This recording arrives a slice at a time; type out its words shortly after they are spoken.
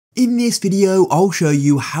In this video, I'll show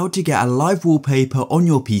you how to get a live wallpaper on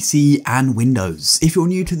your PC and Windows. If you're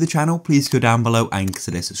new to the channel, please go down below and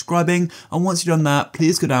consider subscribing. And once you've done that,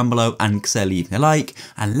 please go down below and consider leaving a like.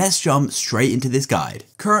 And let's jump straight into this guide.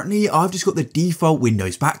 Currently, I've just got the default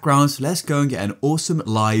Windows background, so let's go and get an awesome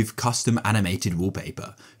live custom animated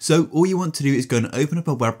wallpaper. So all you want to do is go and open up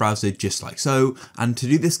a web browser just like so. And to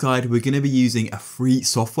do this guide, we're going to be using a free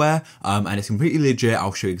software and it's completely legit.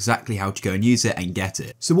 I'll show you exactly how to go and use it and get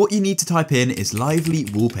it. So what you need to type in is lively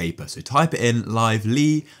wallpaper. So type it in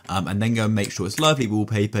lively and then go and make sure it's lively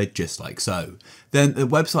wallpaper just like so. Then the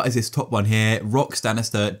website is this top one here,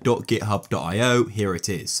 rockstanister.github.io. Here it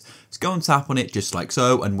is. So go and tap on it just like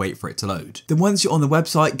so and wait for it to load. Then once you're on the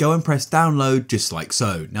website, go and press download just like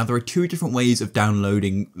so. Now there are two different ways of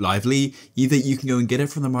downloading Lively. Either you can go and get it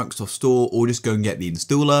from the Microsoft Store or just go and get the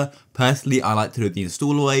installer. Personally, I like to do it the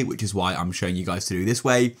installer way, which is why I'm showing you guys to do this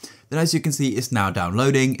way. Then as you can see, it's now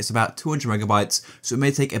downloading. It's about 200 megabytes, so it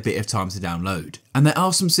may take a bit of time to download. And there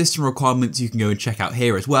are some system requirements you can go and check out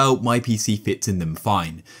here as well. My PC fits in them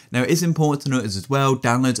fine. Now it is important to notice as well,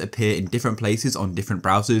 downloads appear in different places on different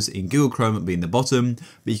browsers, in Google Chrome being the bottom,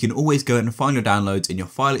 but you can always go and find your downloads in your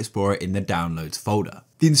File Explorer in the Downloads folder.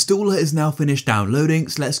 The installer is now finished downloading,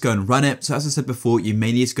 so let's go and run it. So as I said before, you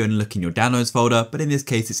may need to go and look in your downloads folder, but in this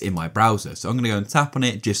case, it's in my browser. So I'm going to go and tap on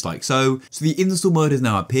it just like so. So the install mode has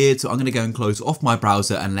now appeared. So I'm going to go and close off my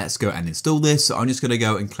browser and let's go and install this. So I'm just going to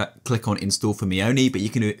go and click on install for me only, but you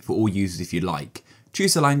can do it for all users if you like.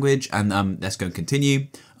 Choose the language and let's go and continue.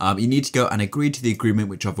 You need to go and agree to the agreement,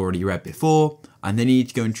 which I've already read before. And then you need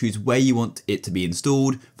to go and choose where you want it to be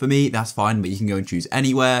installed. For me, that's fine, but you can go and choose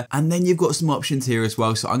anywhere. And then you've got some options here as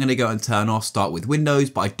well. So I'm going to go and turn off start with Windows,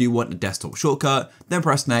 but I do want a desktop shortcut. Then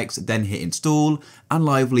press next, then hit install, and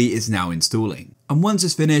Lively is now installing. And once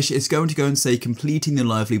it's finished, it's going to go and say completing the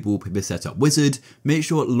Lively Wallpaper Setup Wizard. Make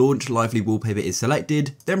sure Launch Lively Wallpaper is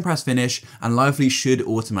selected, then press finish, and Lively should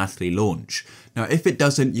automatically launch. Now, if it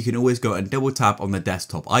doesn't, you can always go and double tap on the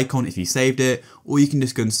desktop icon if you saved it, or you can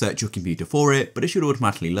just go and search your computer for it, but it should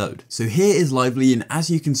automatically load. So here is Lively, and as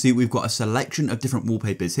you can see, we've got a selection of different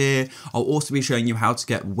wallpapers here. I'll also be showing you how to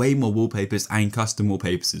get way more wallpapers and custom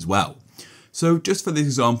wallpapers as well. So just for this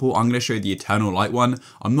example, I'm going to show you the Eternal Light one.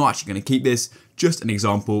 I'm not actually going to keep this, just an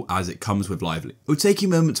example as it comes with Lively. It will take you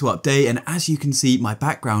a moment to update, and as you can see, my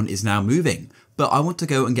background is now moving. But I want to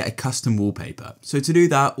go and get a custom wallpaper. So to do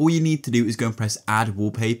that, all you need to do is go and press add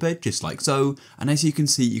wallpaper, just like so. And as you can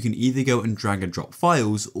see, you can either go and drag and drop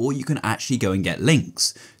files, or you can actually go and get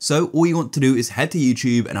links. So all you want to do is head to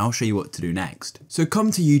YouTube and I'll show you what to do next. So come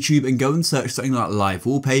to YouTube and go and search something like live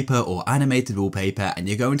wallpaper or animated wallpaper, and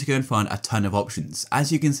you're going to go and find a ton of options.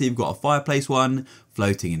 As you can see, we've got a fireplace one,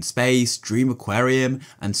 floating in space, dream aquarium,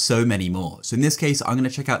 and so many more. So in this case, I'm going to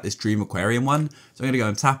check out this dream aquarium one. So I'm going to go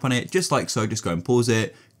and tap on it just like so, just go and pause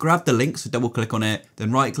it, grab the link, so double click on it,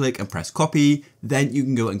 then right click and press copy. Then you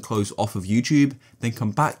can go and close off of YouTube, then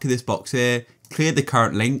come back to this box here, clear the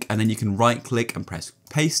current link, and then you can right click and press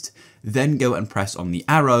paste. Then go and press on the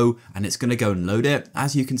arrow and it's going to go and load it.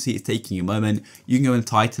 As you can see, it's taking a moment. You can go and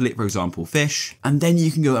title it, for example, fish, and then you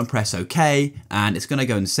can go and press OK, and it's going to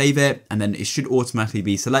go and save it, and then it should automatically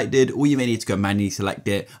be selected, or you may need to go manually select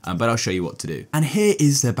it, but I'll show you what to do. And here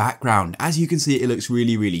is the background. As you can see, it looks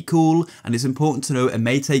really, really cool, and it's important to know it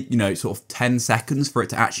may take, sort of 10 seconds for it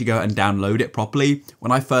to actually go and download it properly.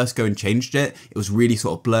 When I first go and changed it, it was really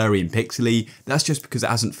sort of blurry and pixely. That's just because it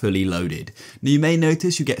hasn't fully loaded. Now you may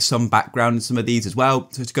notice you get some background in some of these as well.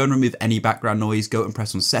 So to go and remove any background noise, go and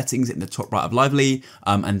press on settings in the top right of Lively,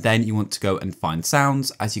 and then you want to go and find sounds.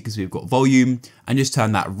 As you can see, we've got volume, and just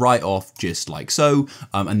turn that right off just like so,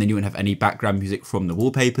 and then you won't have any background music from the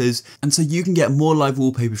wallpapers. And so you can get more live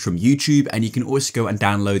wallpapers from YouTube, and you can also go and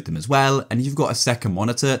download them as well. And if you've got a second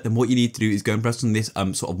monitor, then what you need to do is go and press on this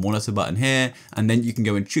sort of monitor button here, and then you can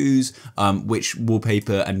go and choose which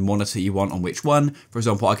wallpaper and monitor you want on which one. For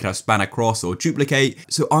example, I could have span across or duplicate.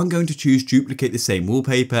 So I'm going to choose duplicate the same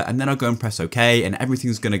wallpaper, and then I'll go and press OK, and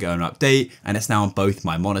everything's going to go and update, and it's now on both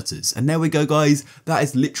my monitors. And there we go, guys. That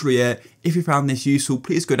is literally it. If you found this useful,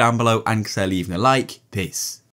 please go down below and consider leaving a like. Peace.